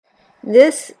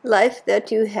This life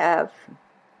that you have,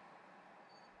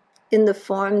 in the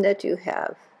form that you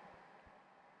have,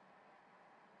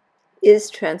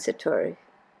 is transitory.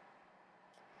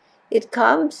 It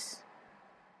comes,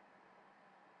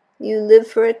 you live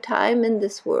for a time in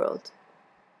this world,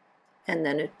 and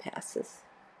then it passes.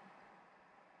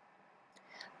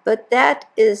 But that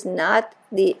is not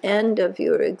the end of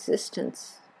your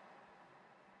existence.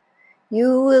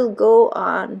 You will go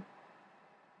on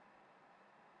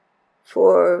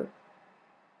for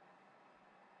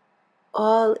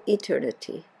all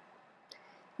eternity.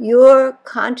 Your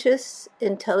conscious,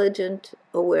 intelligent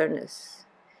awareness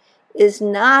is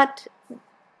not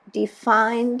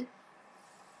defined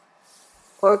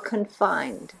or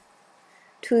confined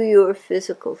to your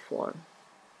physical form.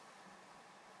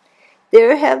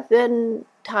 There have been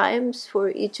times for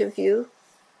each of you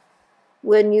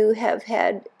when you have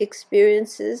had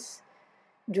experiences,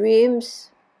 dreams,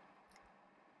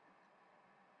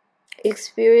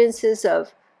 experiences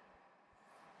of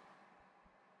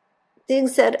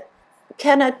things that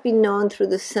cannot be known through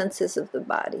the senses of the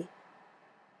body,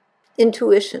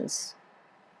 intuitions,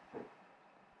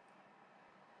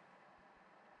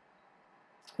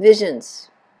 visions,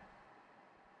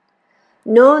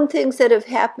 known things that have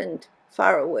happened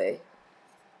far away,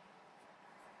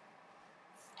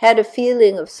 had a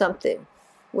feeling of something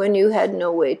when you had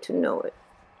no way to know it.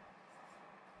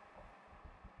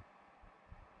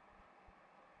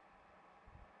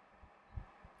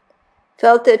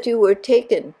 Felt that you were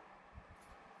taken.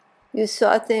 You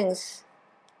saw things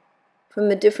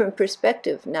from a different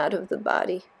perspective, not of the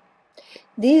body.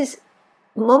 These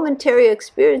momentary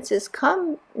experiences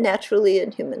come naturally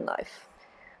in human life.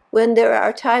 When there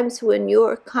are times when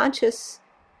your conscious,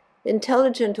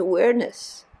 intelligent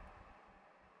awareness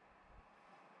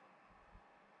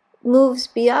moves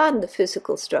beyond the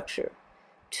physical structure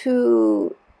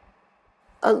to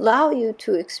allow you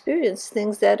to experience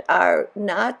things that are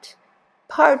not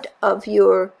part of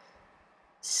your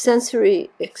sensory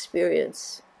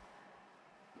experience.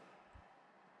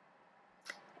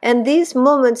 And these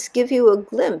moments give you a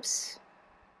glimpse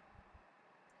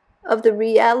of the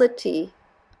reality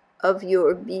of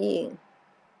your being.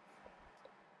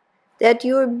 That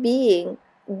your being,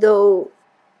 though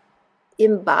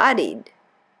embodied,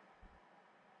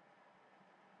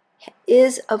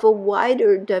 is of a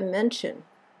wider dimension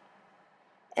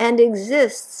and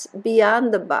exists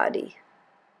beyond the body.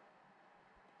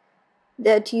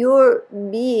 That your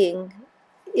being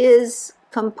is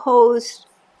composed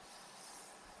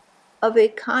of a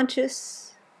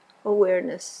conscious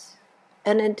awareness,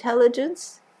 an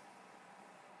intelligence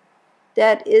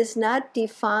that is not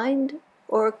defined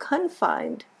or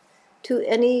confined to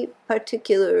any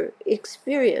particular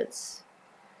experience.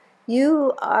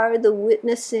 You are the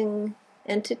witnessing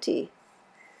entity,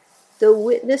 the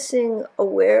witnessing,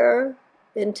 aware,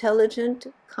 intelligent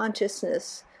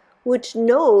consciousness, which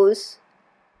knows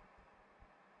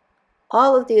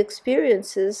all of the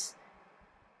experiences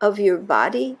of your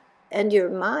body and your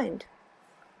mind,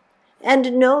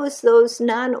 and knows those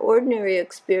non-ordinary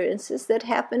experiences that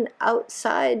happen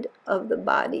outside of the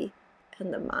body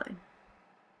and the mind.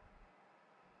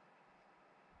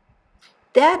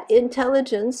 That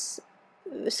intelligence,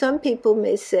 some people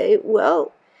may say,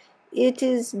 well, it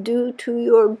is due to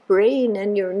your brain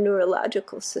and your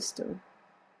neurological system.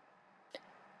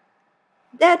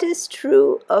 That is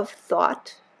true of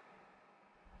thought,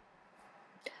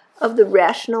 of the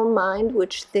rational mind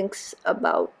which thinks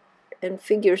about and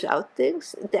figures out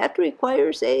things. That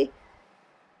requires a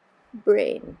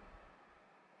brain.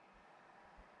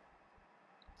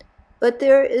 But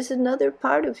there is another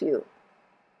part of you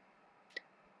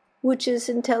which is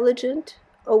intelligent,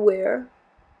 aware,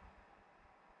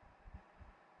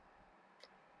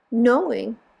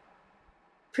 knowing,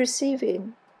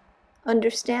 perceiving,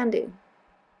 understanding.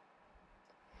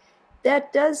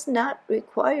 That does not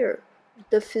require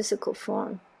the physical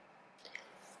form.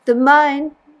 The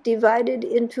mind, divided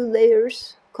into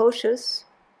layers, koshas,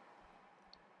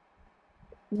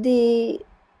 the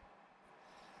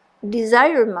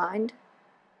desire mind,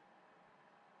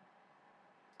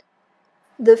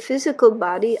 the physical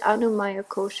body, Anumaya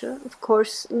kosha, of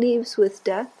course, leaves with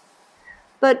death,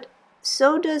 but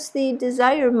so does the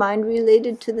desire mind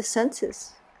related to the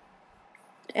senses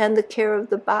and the care of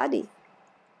the body.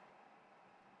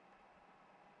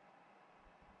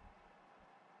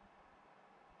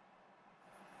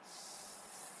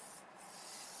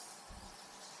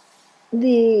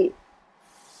 The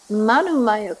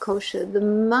Manomaya kosha, the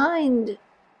mind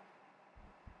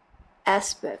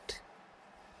aspect,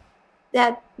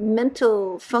 that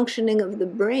mental functioning of the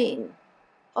brain,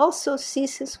 also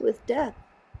ceases with death.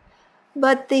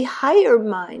 But the higher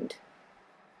mind,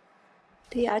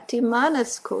 the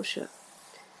Atimanas kosha,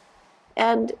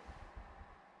 and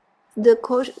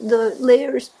the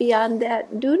layers beyond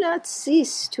that do not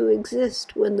cease to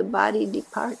exist when the body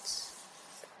departs.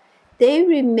 They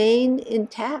remain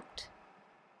intact.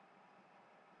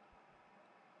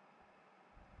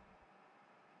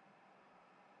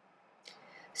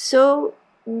 So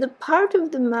the part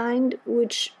of the mind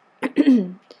which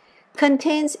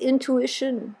contains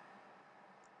intuition,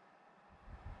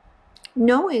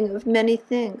 knowing of many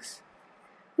things,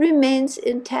 remains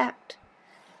intact.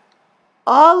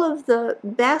 All of the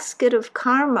basket of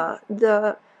karma,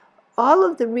 all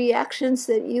of the reactions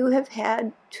that you have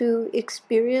had to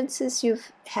experiences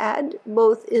you've had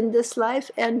both in this life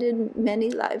and in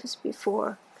many lives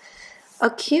before,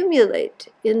 accumulate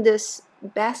in this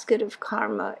basket of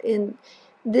karma.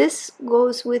 This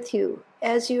goes with you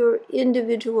as your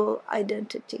individual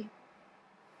identity.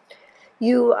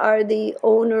 You are the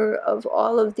owner of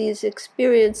all of these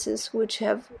experiences which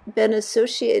have been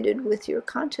associated with your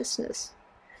consciousness.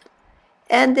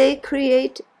 And they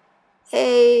create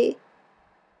a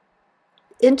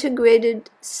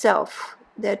integrated self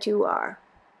that you are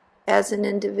as an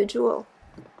individual.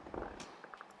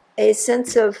 A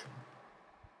sense of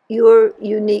your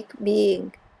unique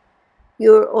being,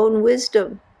 your own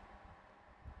wisdom,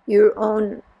 your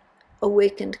own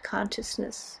awakened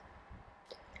consciousness.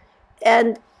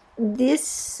 And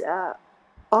this,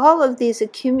 all of these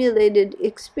accumulated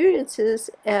experiences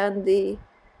and the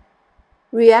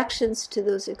reactions to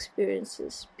those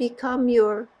experiences become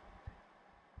your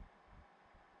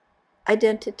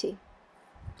identity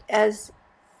as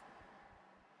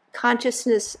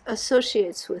consciousness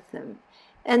associates with them.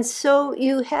 And so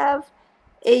you have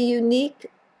a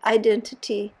unique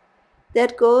identity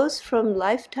that goes from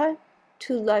lifetime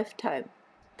to lifetime.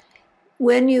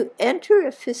 When you enter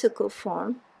a physical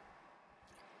form,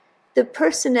 the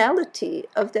personality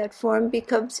of that form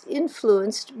becomes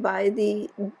influenced by the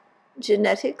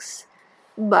genetics,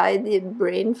 by the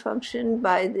brain function,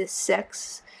 by the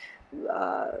sex.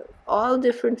 All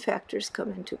different factors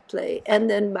come into play, and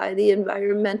then by the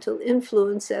environmental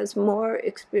influence as more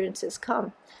experiences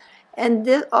come.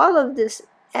 And all of this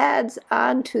adds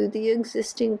on to the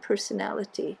existing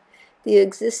personality, the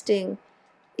existing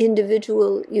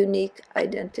individual unique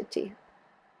identity.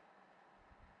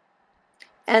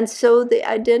 And so the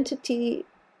identity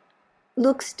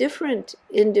looks different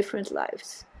in different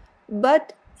lives.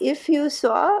 But if you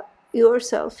saw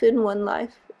yourself in one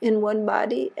life, in one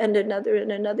body, and another in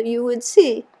another, you would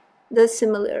see the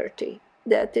similarity,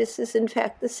 that this is in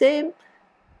fact the same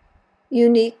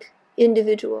unique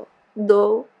individual,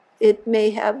 though it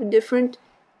may have different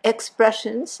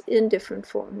expressions in different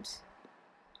forms.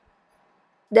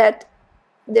 That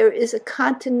there is a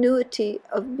continuity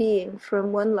of being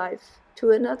from one life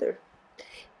to another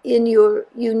in your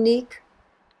unique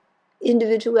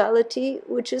individuality,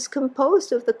 which is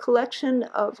composed of the collection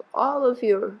of all of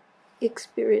your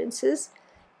experiences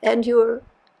and your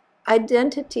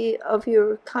identity of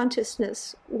your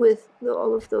consciousness with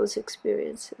all of those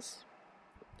experiences.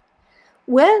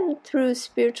 When, through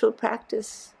spiritual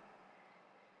practice,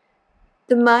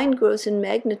 the mind grows in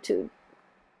magnitude,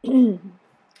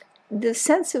 the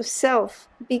sense of self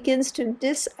begins to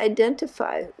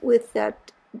disidentify with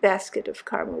that basket of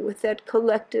karma, with that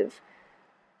collective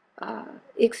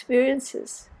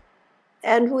experiences,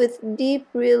 and with deep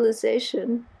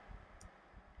realization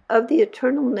of the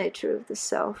eternal nature of the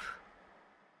self,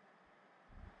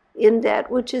 in that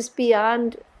which is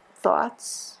beyond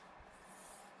thoughts,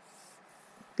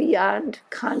 beyond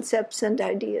concepts and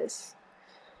ideas,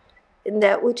 in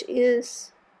that which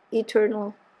is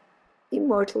eternal,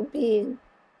 immortal being.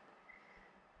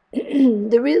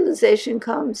 The realization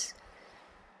comes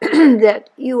that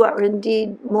you are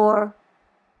indeed more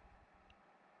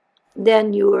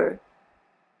than your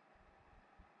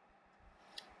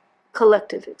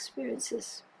collective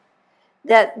experiences,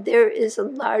 that there is a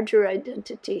larger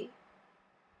identity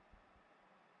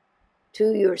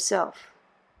to yourself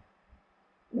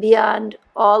beyond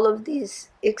all of these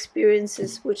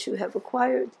experiences which you have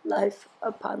acquired life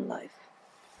upon life.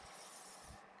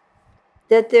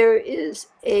 That there is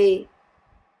an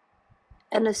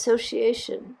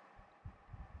association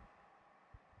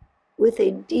with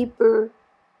a deeper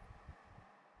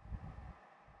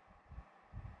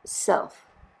self,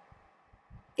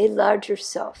 a larger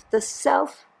self, the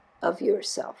self of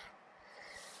yourself.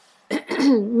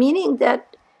 Meaning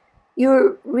that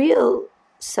your real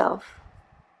self,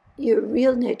 your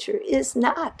real nature, is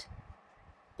not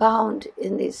bound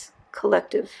in these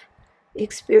collective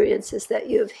experiences that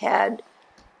you have had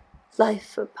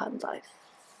life upon life.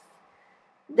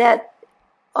 that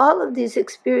all of these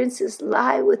experiences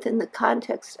lie within the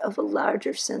context of a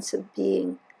larger sense of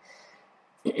being,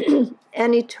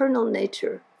 an eternal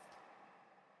nature,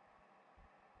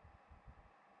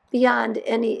 beyond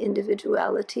any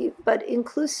individuality, but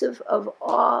inclusive of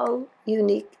all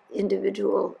unique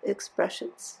individual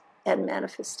expressions and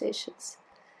manifestations.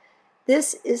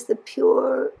 This is the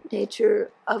pure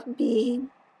nature of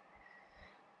being,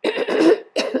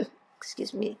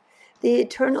 excuse me, the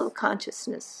eternal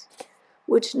consciousness,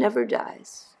 which never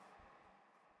dies,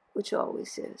 which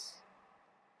always is.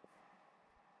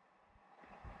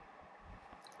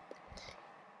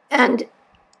 And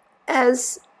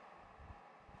as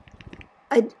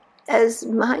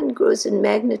mind grows in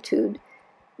magnitude,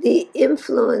 the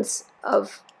influence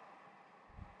of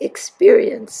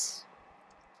experience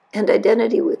and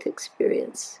identity with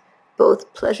experience,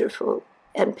 both pleasureful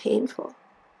and painful,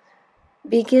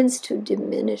 begins to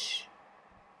diminish.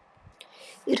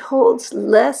 It holds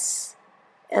less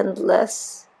and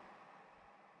less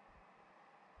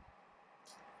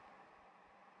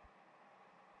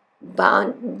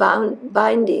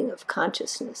binding of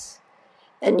consciousness.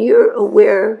 And you're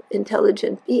aware,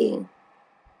 intelligent being,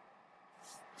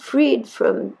 freed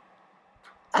from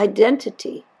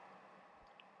identity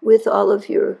with all of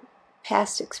your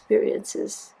past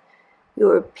experiences,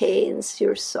 your pains,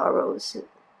 your sorrows,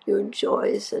 your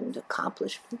joys and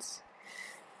accomplishments.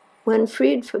 When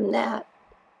freed from that,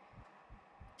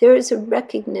 there is a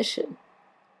recognition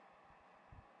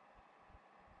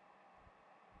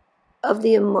of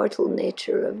the immortal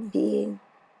nature of being,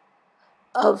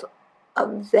 of a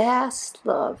vast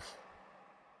love,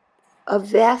 a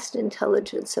vast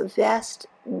intelligence, a vast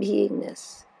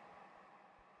beingness,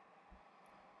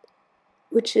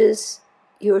 which is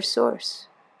your source,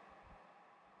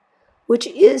 which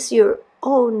is your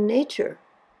own nature.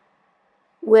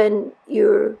 When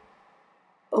your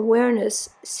awareness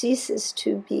ceases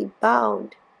to be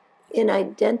bound in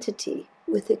identity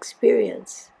with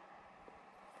experience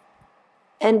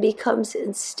and becomes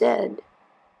instead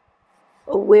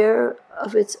aware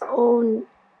of its own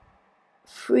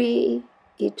free,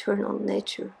 eternal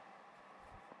nature.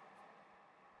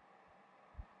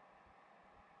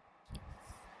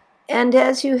 And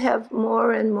as you have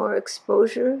more and more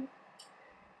exposure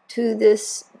to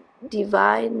this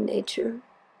divine nature,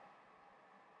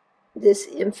 this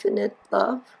infinite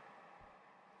love,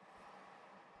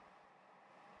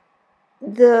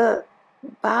 the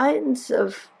binds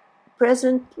of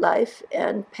present life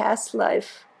and past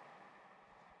life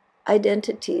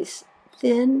identities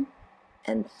thin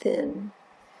and thin.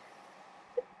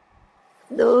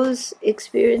 Those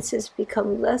experiences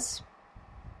become less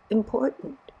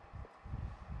important.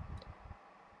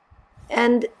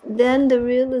 And then the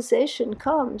realization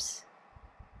comes.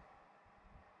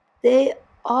 They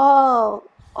all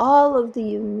of the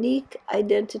unique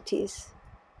identities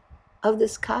of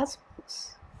this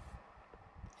cosmos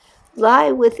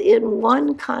lie within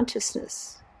one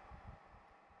consciousness,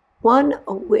 one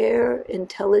aware,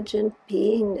 intelligent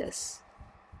beingness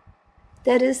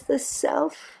that is the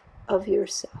self of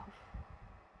yourself,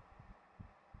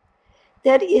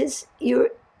 that is your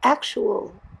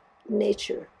actual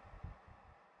nature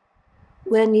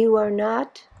when you are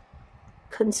not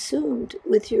consumed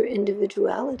with your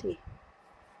individuality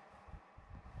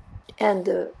and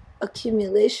the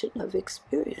accumulation of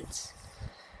experience.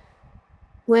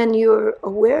 When your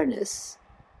awareness,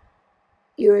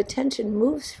 your attention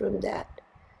moves from that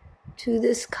to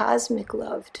this cosmic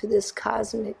love, to this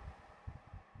cosmic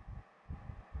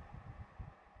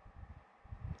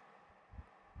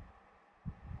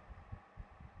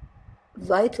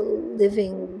vital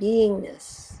living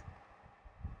beingness,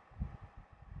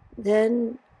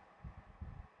 then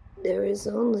there is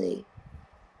only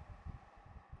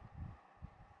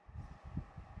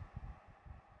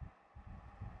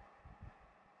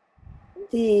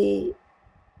the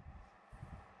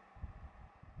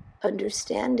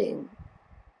understanding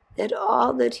that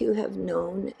all that you have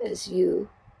known as you,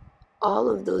 all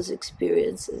of those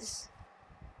experiences,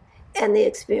 and the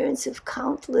experience of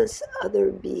countless other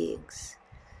beings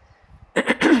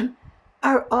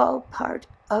are all part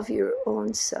of your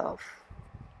own self.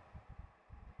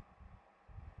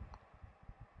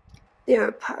 They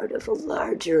are part of a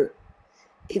larger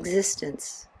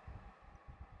existence.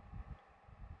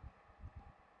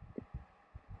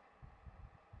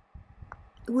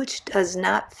 Which does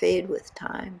not fade with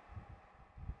time,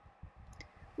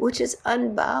 which is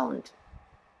unbound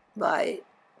by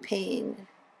pain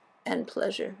and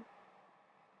pleasure.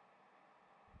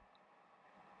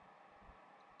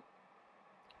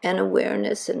 An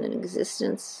awareness and an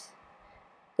existence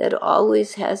that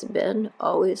always has been,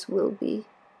 always will be,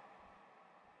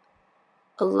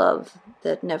 a love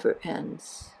that never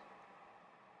ends,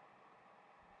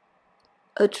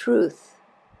 a truth,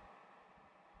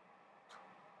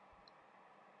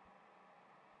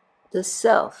 the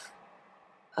self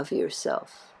of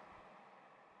yourself.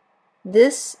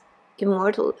 This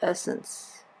immortal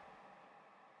essence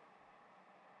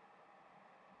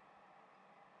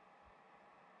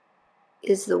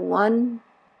is the one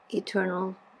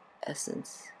eternal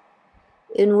essence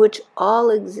in which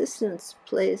all existence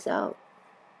plays out.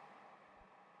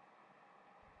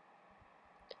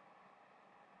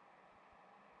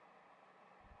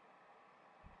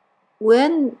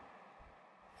 When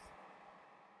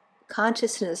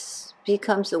consciousness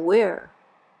becomes aware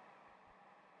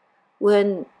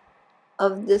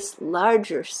of this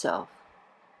larger self,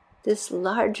 this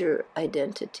larger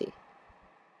identity,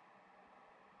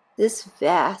 this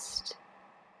vast,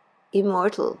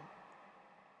 immortal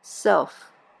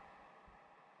self,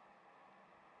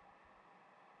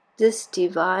 this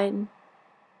divine,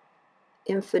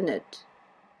 infinite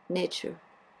nature,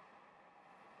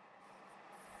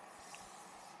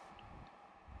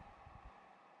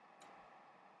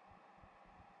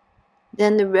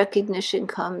 then the recognition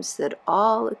comes that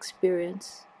all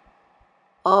experience,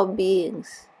 all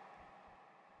beings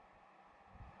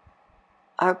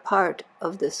are part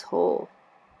of this whole.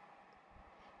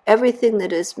 Everything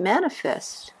that is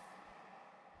manifest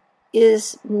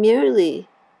is merely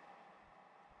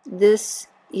this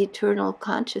eternal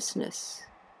consciousness,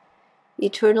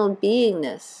 eternal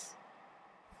beingness,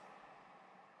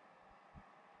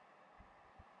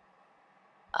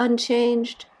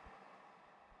 unchanged,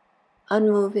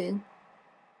 unmoving,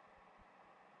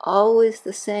 always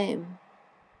the same,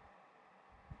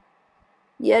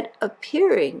 yet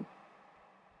appearing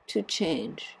to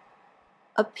change,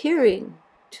 appearing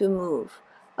to move,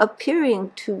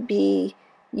 appearing to be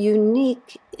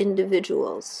unique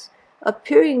individuals,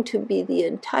 appearing to be the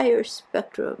entire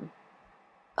spectrum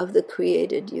of the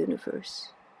created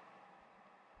universe,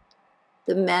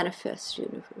 the manifest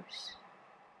universe.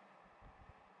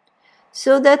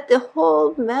 So that the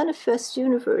whole manifest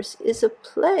universe is a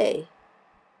play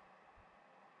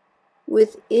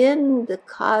within the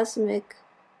cosmic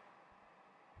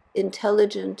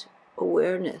intelligent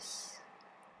awareness,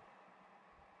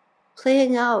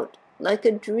 playing out like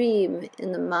a dream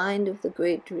in the mind of the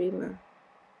great dreamer.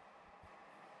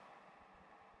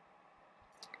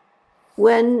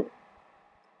 When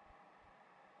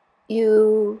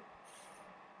you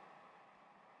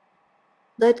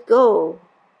let go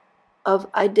of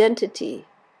identity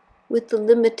with the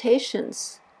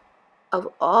limitations of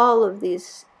all of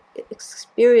these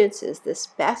experiences, this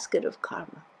basket of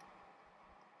karma,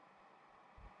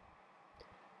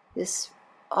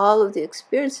 all of the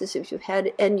experiences that you've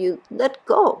had, and you let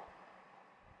go,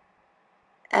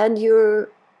 and your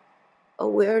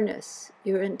awareness,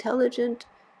 your intelligent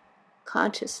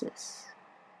consciousness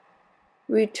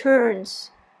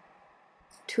returns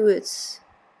to its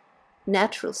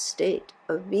natural state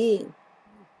of being.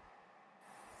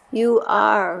 You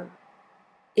are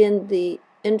in the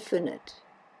infinite.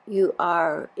 You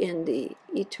are in the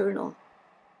eternal.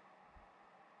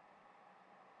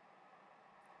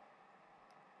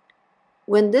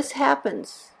 When this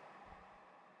happens,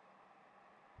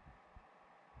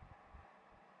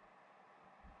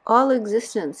 all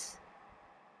existence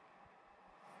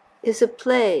is a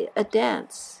play, a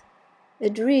dance, a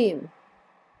dream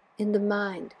in the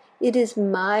mind. It is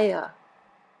Maya,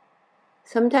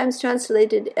 sometimes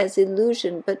translated as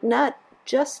illusion, but not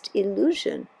just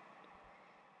illusion.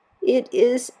 It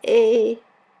is a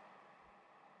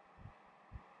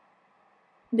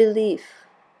belief.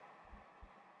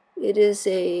 It is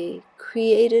a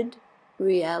created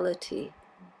reality.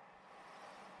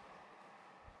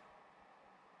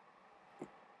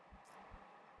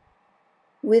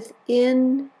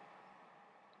 Within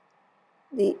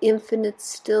the infinite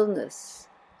stillness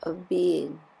of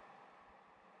being.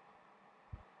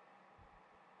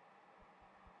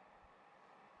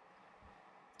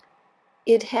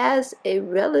 It has a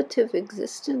relative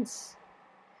existence.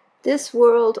 This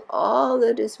world, all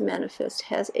that is manifest,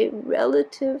 has a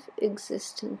relative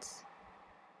existence.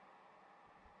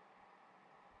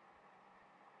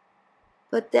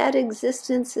 But that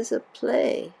existence is a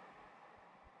play,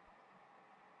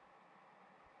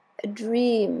 a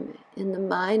dream in the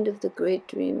mind of the great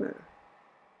dreamer.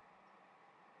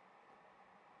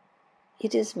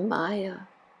 It is Maya.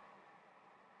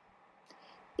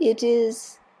 It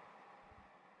is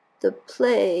the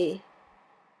play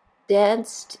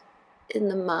danced in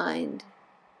the mind,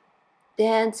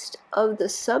 danced of the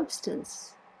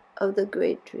substance of the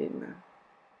great dreamer.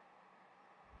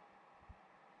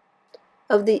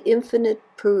 of the infinite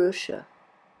Purusha,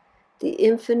 the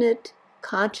infinite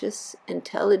conscious,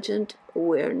 intelligent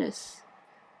awareness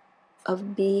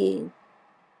of being.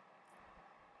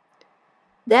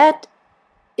 That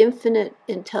infinite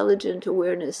intelligent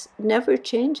awareness never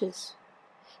changes.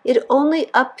 It only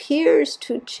appears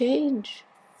to change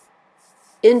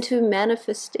into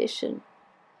manifestation,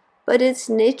 but its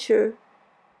nature,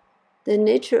 the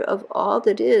nature of all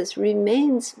that is,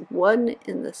 remains one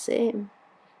and the same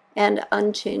and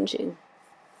unchanging.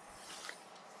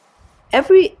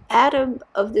 Every atom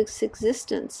of this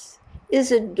existence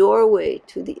is a doorway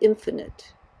to the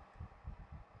infinite.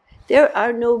 There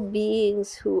are no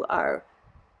beings who are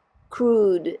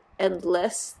crude and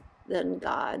less than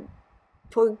God,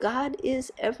 for God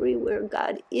is everywhere.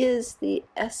 God is the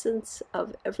essence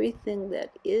of everything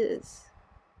that is.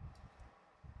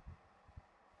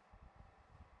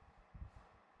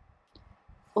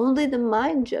 Only the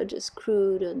mind judges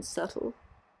crude and subtle.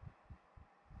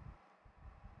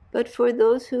 But for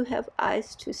those who have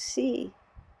eyes to see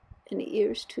and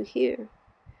ears to hear,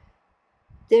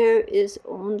 there is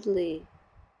only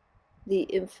the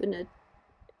infinite,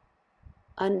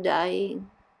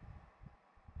 undying,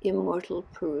 immortal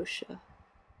Purusha,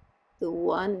 the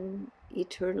one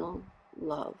eternal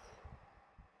love,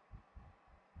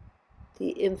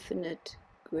 the infinite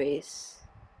grace.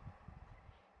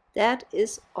 That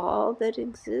is all that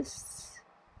exists,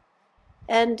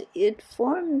 and it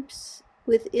forms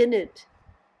within it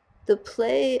the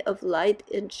play of light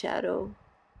and shadow,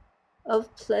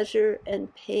 of pleasure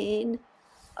and pain,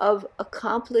 of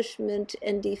accomplishment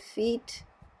and defeat,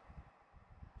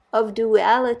 of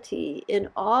duality in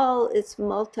all its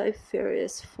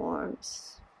multifarious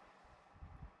forms.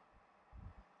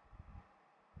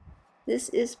 This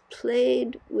is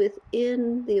played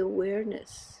within the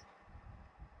awareness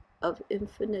of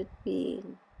infinite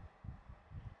being.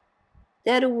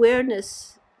 That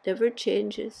awareness never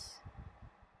changes,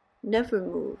 never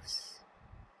moves.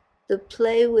 The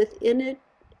play within it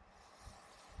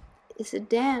is a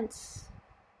dance,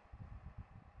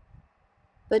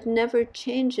 but never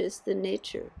changes the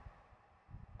nature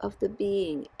of the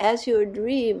being, as your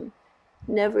dream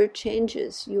never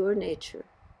changes your nature.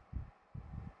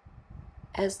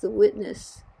 As the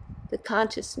witness, the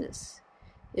consciousness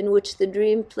in which the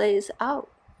dream plays out,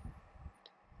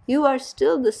 you are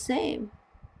still the same,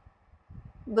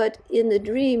 but in the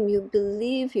dream you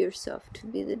believe yourself to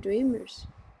be the dreamers.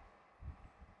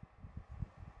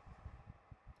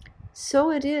 So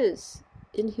it is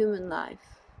in human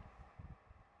life.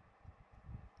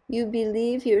 You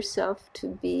believe yourself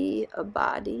to be a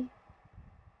body.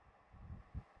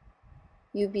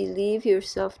 You believe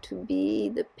yourself to be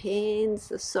the pains,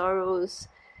 the sorrows,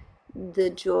 the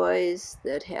joys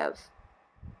that have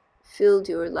filled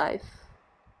your life.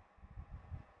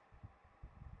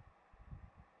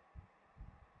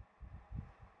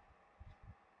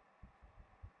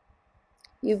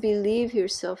 You believe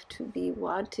yourself to be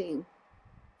wanting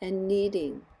and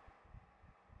needing.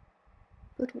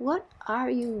 But what are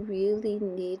you really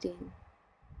needing?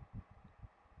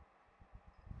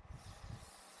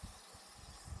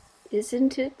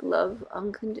 Isn't it love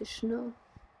unconditional?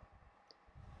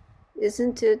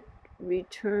 Isn't it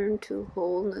return to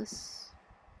wholeness?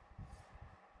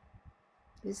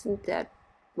 Isn't that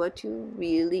what you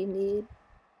really need?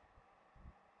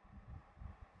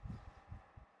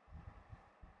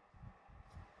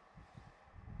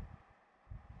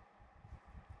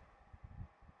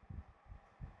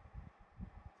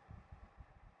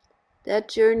 That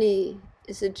journey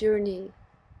is a journey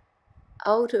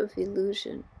out of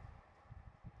illusion,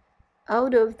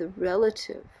 out of the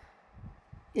relative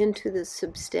into the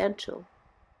substantial,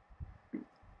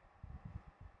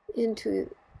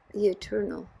 into the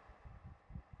eternal,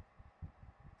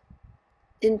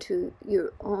 into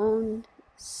your own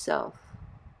self,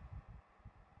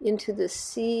 into the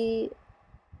sea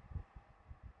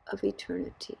of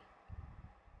eternity.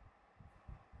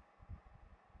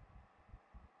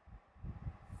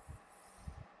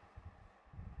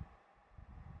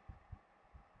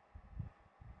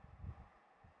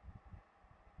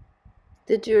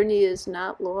 The journey is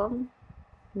not long,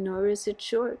 nor is it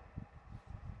short.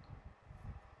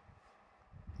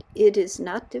 It is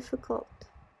not difficult,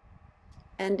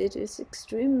 and it is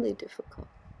extremely difficult.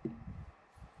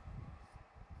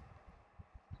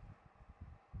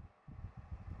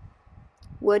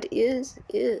 What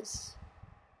is.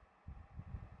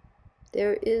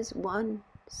 There is one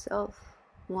self,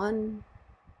 one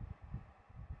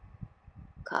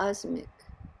cosmic,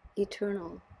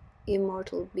 eternal,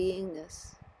 immortal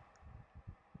beingness.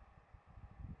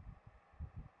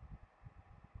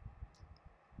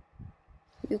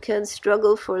 You can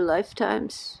struggle for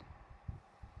lifetimes,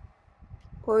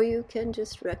 or you can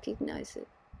just recognize it.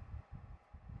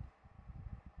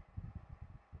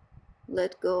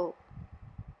 Let go.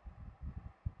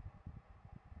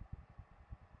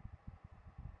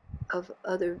 Of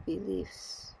other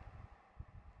beliefs.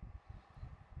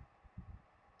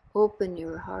 Open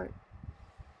your heart.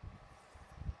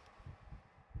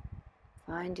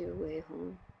 Find your way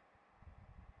home.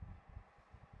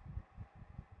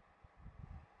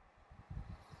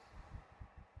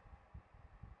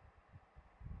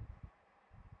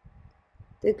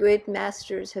 The great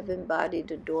masters have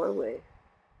embodied a doorway,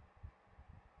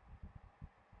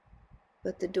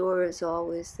 but the door is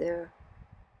always there,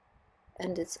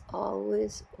 and it's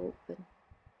always open.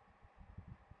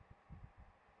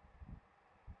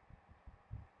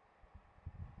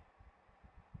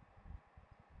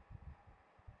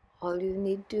 All you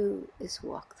need do is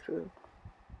walk through.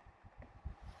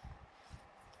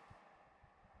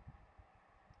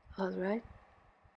 All right?